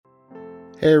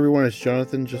Hey everyone, it's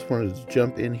Jonathan. Just wanted to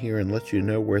jump in here and let you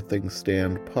know where things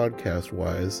stand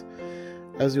podcast-wise.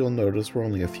 As you'll notice, we're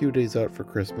only a few days out for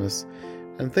Christmas,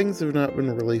 and things have not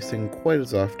been releasing quite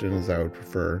as often as I would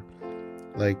prefer.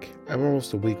 I'm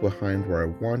almost a week behind where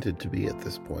I wanted to be at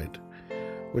this point,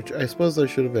 which I suppose I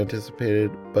should have anticipated,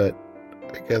 but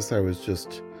I guess I was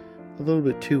just a little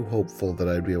bit too hopeful that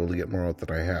I'd be able to get more out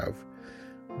than I have.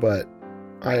 But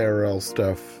IRL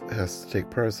stuff has to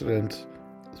take precedent,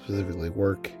 specifically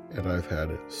work, and I've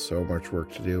had so much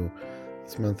work to do.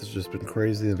 This month has just been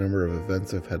crazy, the number of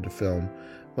events I've had to film,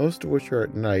 most of which are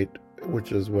at night,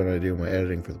 which is when I do my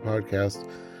editing for the podcast,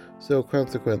 so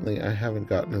consequently I haven't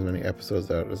gotten as many episodes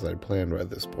out as I'd planned by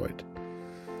this point.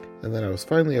 And then I was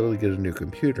finally able to get a new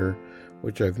computer,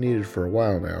 which I've needed for a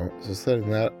while now, so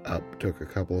setting that up took a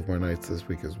couple of my nights this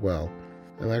week as well.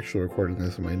 I'm actually recording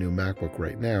this on my new MacBook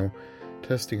right now,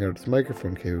 testing out its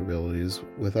microphone capabilities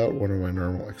without one of my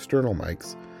normal external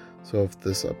mics, so if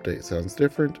this update sounds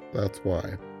different, that's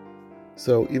why.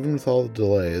 So even with all the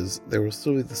delays, there will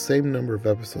still be the same number of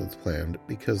episodes planned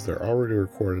because they're already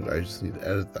recorded, I just need to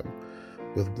edit them.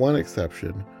 With one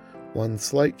exception, one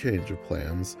slight change of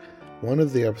plans. One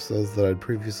of the episodes that I'd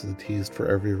previously teased for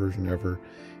Every Version Ever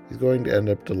is going to end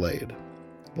up delayed.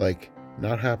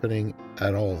 Not happening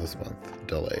at all this month,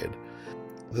 delayed.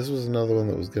 This was another one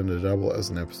that was going to double as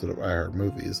an episode of iHeart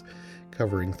Movies,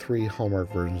 covering 3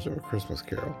 Hallmark versions of A Christmas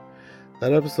Carol.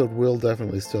 That episode will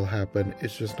definitely still happen,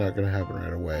 it's just not going to happen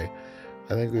right away.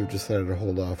 I think we've decided to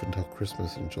hold off until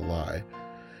Christmas in July.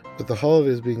 With the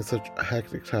holidays being such a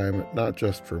hectic time, not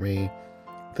just for me,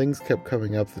 things kept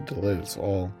coming up that delayed us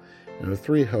all, and with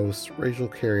 3 hosts, Rachel,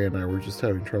 Carrie, and I were just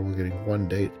having trouble getting one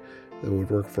date that would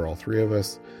work for all 3 of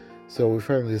us, so we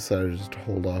finally decided just to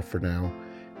hold off for now,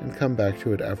 and come back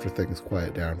to it after things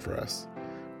quiet down for us.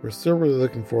 We're still really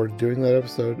looking forward to doing that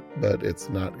episode, but it's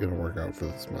not going to work out for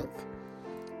this month.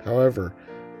 However,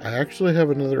 I actually have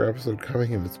another episode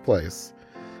coming in its place.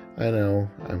 I know,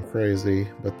 I'm crazy,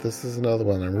 but this is another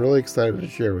one I'm really excited to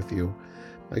share with you.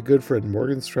 My good friend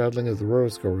Morgan Stradling of the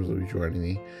Rotoscopers will be joining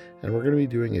me, and we're going to be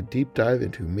doing a deep dive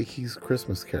into Mickey's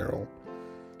Christmas Carol.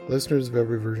 Listeners of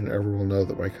Every Version Ever will know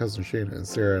that my cousin Shana and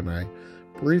Sarah and I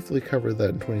briefly covered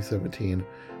that in 2017,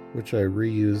 which I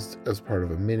reused as part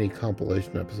of a mini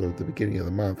compilation episode at the beginning of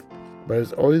the month, but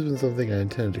it's always been something I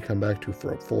intended to come back to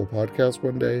for a full podcast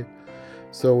one day,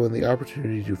 so when the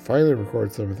opportunity to finally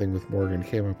record something with Morgan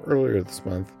came up earlier this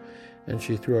month, and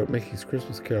she threw out Mickey's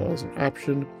Christmas Carol as an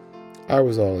option, I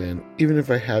was all in, even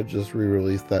if I had just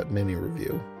re-released that mini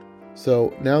review.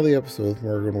 So now the episode with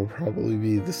Morgan will probably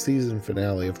be the season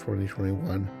finale of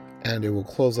 2021, and it will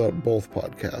close out both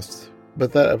podcasts.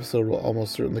 But that episode will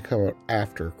almost certainly come out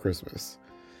after Christmas.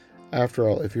 After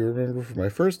all, if you remember from my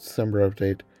first December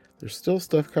update, there's still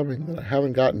stuff coming that I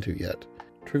haven't gotten to yet.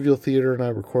 Trivial Theater and I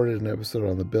recorded an episode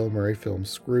on the Bill Murray film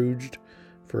Scrooged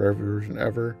for Every Version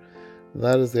Ever.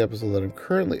 That is the episode that I'm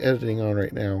currently editing on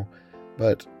right now,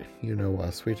 but you know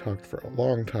us, we talked for a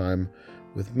long time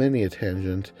with many a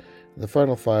tangent. The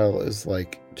final file is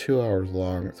 2 hours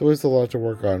long, so it's a lot to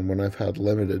work on when I've had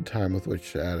limited time with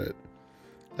which to edit.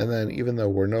 And then, even though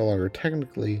we're no longer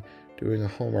technically doing a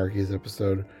Hallmarkies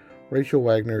episode, Rachel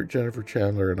Wagner, Jennifer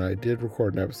Chandler, and I did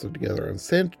record an episode together on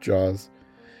Santa Jaws,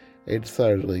 a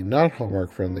decidedly not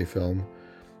Hallmark-friendly film,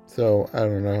 so I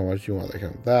don't know how much you want to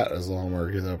count that as a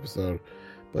Hallmarkies episode,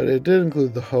 but it did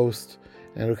include the host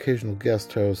and occasional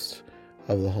guest host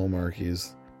of the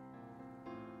Hallmarkies.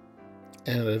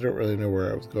 And I don't really know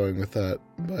where I was going with that,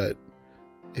 but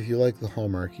if you like the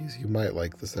Hallmarkies, you might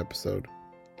like this episode,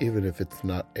 even if it's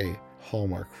not a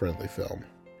Hallmark-friendly film.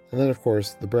 And then, of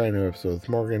course, the brand new episode with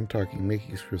Morgan talking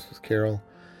Mickey's Christmas Carol.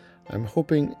 I'm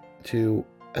hoping to,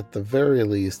 at the very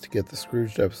least, get the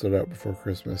Scrooged episode out before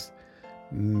Christmas.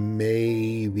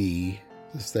 Maybe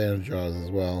the Santa Jaws as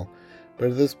well.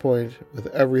 But at this point, with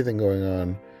everything going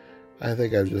on, I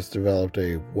think I've just developed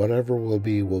a whatever will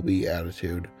be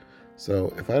attitude.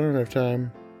 So if I don't have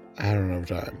time, I don't have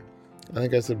time. I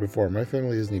think I said before, my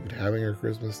family isn't even having our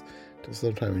Christmas till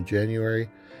sometime in January,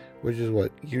 which is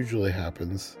what usually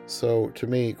happens. So to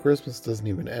me, Christmas doesn't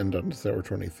even end on December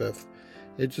 25th.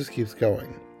 It just keeps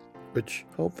going, which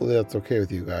hopefully that's okay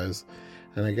with you guys.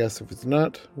 And I guess if it's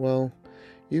not, well,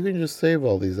 you can just save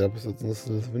all these episodes and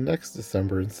listen to them next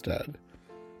December instead.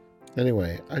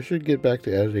 Anyway, I should get back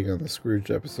to editing on the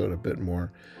Scrooge episode a bit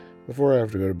more before I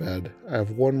have to go to bed. I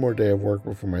have one more day of work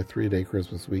before my 3-day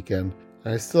Christmas weekend,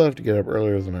 and I still have to get up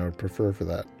earlier than I would prefer for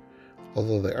that.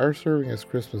 Although they are serving us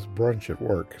Christmas brunch at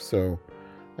work, so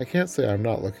I can't say I'm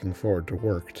not looking forward to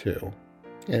work too.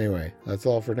 Anyway, that's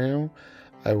all for now.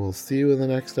 I will see you in the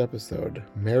next episode.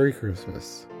 Merry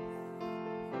Christmas.